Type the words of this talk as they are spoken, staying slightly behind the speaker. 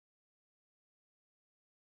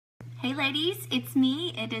Hey ladies, it's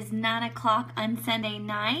me. It is 9 o'clock on Sunday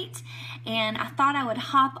night, and I thought I would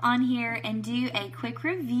hop on here and do a quick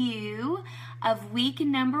review of week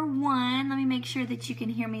number 1. Let me make sure that you can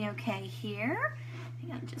hear me okay here.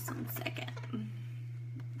 Hang on just 1 second.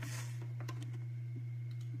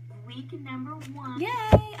 Week number 1. Yay!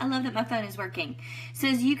 I love that my phone is working. So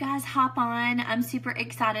as you guys hop on, I'm super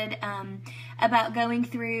excited about going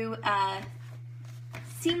through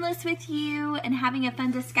Seamless with you and having a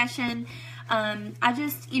fun discussion. I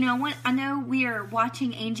know we are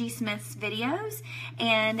watching Angie Smith's videos,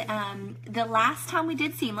 and the last time we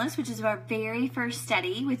did Seamless, which is our very first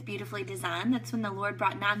study with Beautifully Designed, that's when the Lord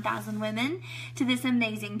brought 9,000 women to this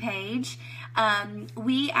amazing page.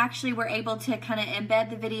 We actually were able to kind of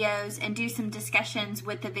embed the videos and do some discussions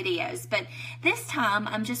with the videos, but this time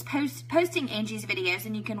I'm just posting Angie's videos,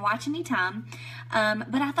 and you can watch anytime.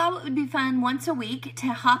 But I thought it would be fun once a week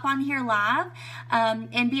to hop on here live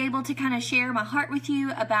and be able to kind of share my heart with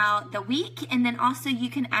you about the week, and then also you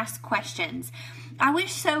can ask questions. I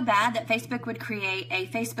wish so bad that Facebook would create a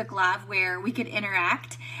Facebook Live where we could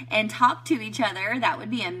interact and talk to each other. That would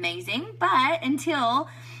be amazing. But until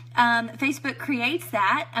Facebook creates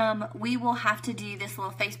that, we will have to do this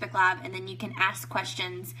little Facebook Live, and then you can ask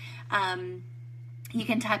questions. You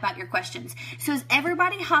can type out your questions. So as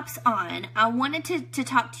everybody hops on, I wanted to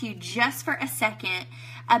talk to you just for a second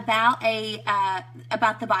about the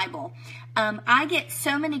Bible. I get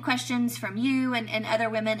so many questions from you and other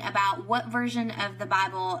women about what version of the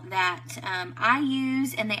Bible that I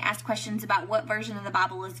use, and they ask questions about what version of the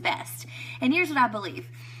Bible is best. And here's what I believe.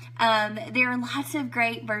 There are lots of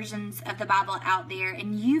great versions of the Bible out there,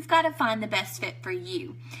 and you've got to find the best fit for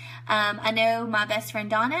you. I know my best friend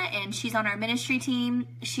Donna, and she's on our ministry team.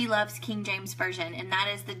 She loves King James Version, and that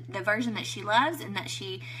is the version that she loves and that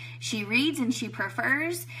she reads and she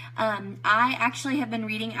prefers. I actually have been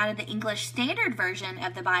reading out of the English Standard Version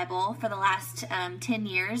of the Bible for the last 10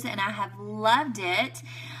 years, and I have loved it.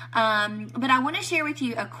 But I want to share with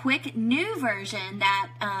you a quick new version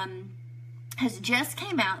that has just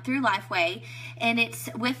came out through Lifeway, and it's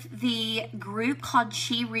with the group called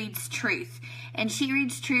She Reads Truth. And She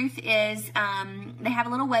Reads Truth is, they have a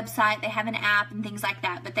little website, they have an app and things like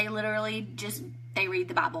that, but they literally they read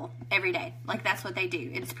the Bible every day. Like, that's what they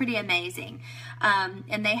do. It's pretty amazing.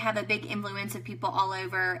 And they have a big influence of people all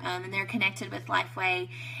over, and they're connected with Lifeway.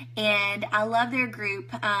 And I love their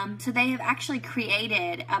group. So they have actually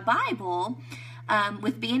created a Bible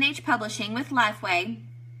with B&H Publishing with Lifeway,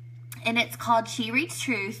 and it's called She Reads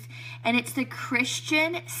Truth, and it's the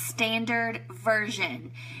Christian Standard Version.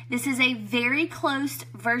 This is a very close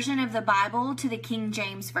version of the Bible to the King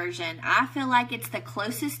James Version. I feel like it's the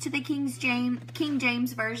closest to the King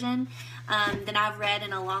James Version that I've read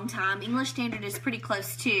in a long time. English Standard is pretty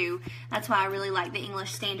close too. That's why I really like the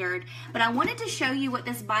English Standard. But I wanted to show you what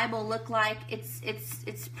this Bible looked like.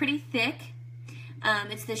 It's pretty thick.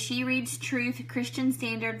 It's the She Reads Truth Christian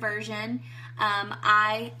Standard Version.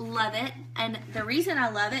 I love it, and the reason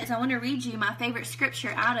I love it is I want to read you my favorite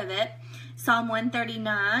scripture out of it. Psalm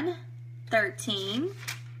 139:13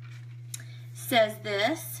 says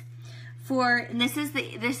this, and this is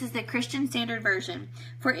the Christian Standard Version.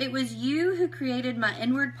 For it was you who created my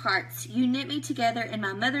inward parts. You knit me together in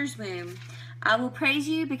my mother's womb. I will praise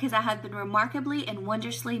you because I have been remarkably and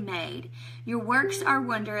wondrously made. Your works are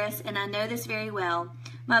wondrous, and I know this very well.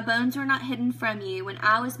 My bones were not hidden from you when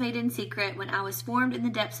I was made in secret, when I was formed in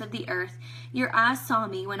the depths of the earth. Your eyes saw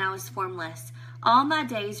me when I was formless. All my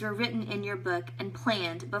days were written in your book and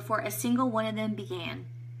planned before a single one of them began.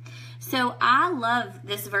 So I love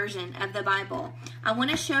this version of the Bible. I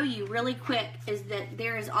want to show you really quick is that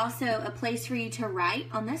there is also a place for you to write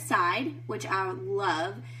on this side, which I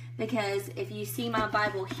love. Because if you see my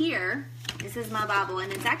Bible here, this is my Bible,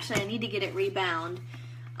 and it's actually, I need to get it rebound,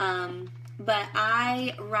 but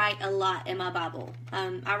I write a lot in my Bible.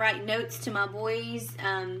 I write notes to my boys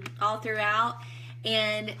all throughout,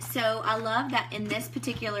 and so I love that in this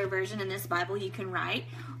particular version, in this Bible, you can write.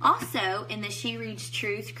 Also, in the She Reads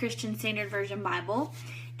Truth Christian Standard Version Bible,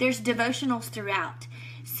 there's devotionals throughout.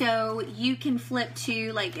 So you can flip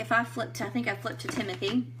to, like if I flip to, I think I flipped to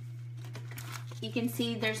Timothy. You can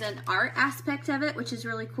see there's an art aspect of it, which is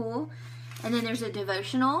really cool. And then there's a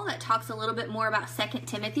devotional that talks a little bit more about 2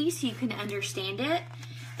 Timothy so you can understand it.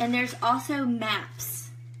 And there's also maps,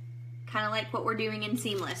 kind of like what we're doing in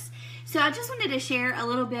Seamless. So I just wanted to share a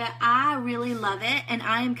little bit. I really love it, and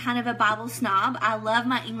I am kind of a Bible snob. I love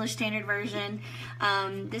my English Standard Version.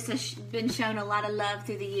 This has been shown a lot of love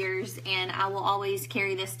through the years, and I will always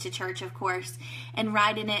carry this to church, of course, and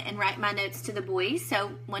write in it and write my notes to the boys.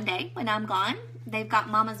 So one day when I'm gone, They've got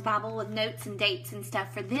Mama's Bible with notes and dates and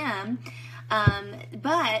stuff for them.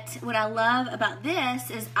 But what I love about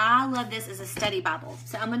this is I love this as a study Bible.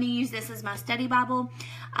 So I'm going to use this as my study Bible.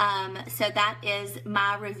 So that is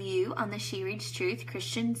my review on the She Reads Truth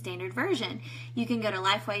Christian Standard Version. You can go to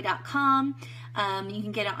Lifeway.com. You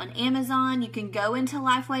can get it on Amazon. You can go into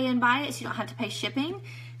Lifeway and buy it so you don't have to pay shipping.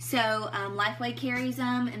 So Lifeway carries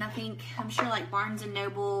them, and I'm sure like Barnes and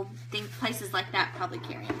Noble, places like that probably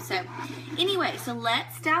carry them. So anyway, so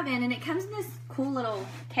let's dive in, and it comes in this cool little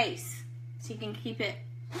case. So you can keep it,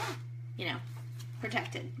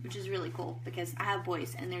 protected, which is really cool because I have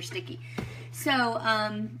boys and they're sticky. So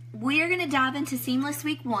we're going to dive into Seamless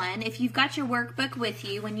Week 1. If you've got your workbook with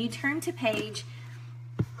you, when you turn to page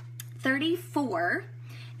 34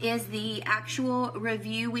 is the actual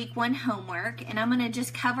review Week 1 homework, and I'm going to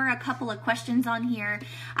just cover a couple of questions on here.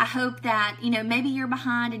 I hope that, maybe you're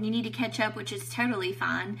behind and you need to catch up, which is totally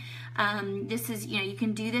fine. This is, you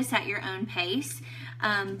can do this at your own pace.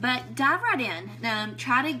 But dive right in.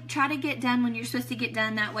 Try to get done when you're supposed to get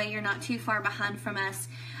done. That way you're not too far behind from us.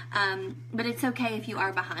 But it's okay if you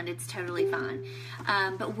are behind. It's totally fine.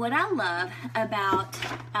 But what I love about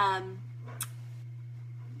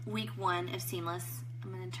Week 1 of Seamless,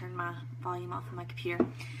 I'm going to turn my volume off on my computer.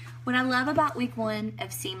 What I love about Week 1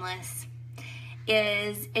 of Seamless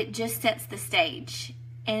is it just sets the stage.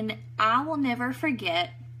 And I will never forget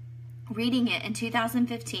reading it in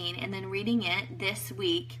 2015 and then reading it this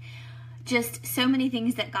week. Just so many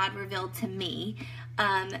things that God revealed to me.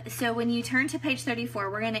 So when you turn to page 34,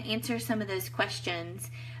 we're going to answer some of those questions.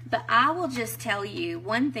 But I will just tell you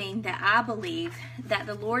one thing that I believe that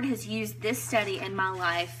the Lord has used this study in my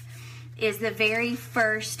life is the very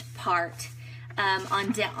first part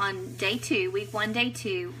on day 2, Week 1, day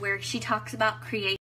 2, where she talks about creation.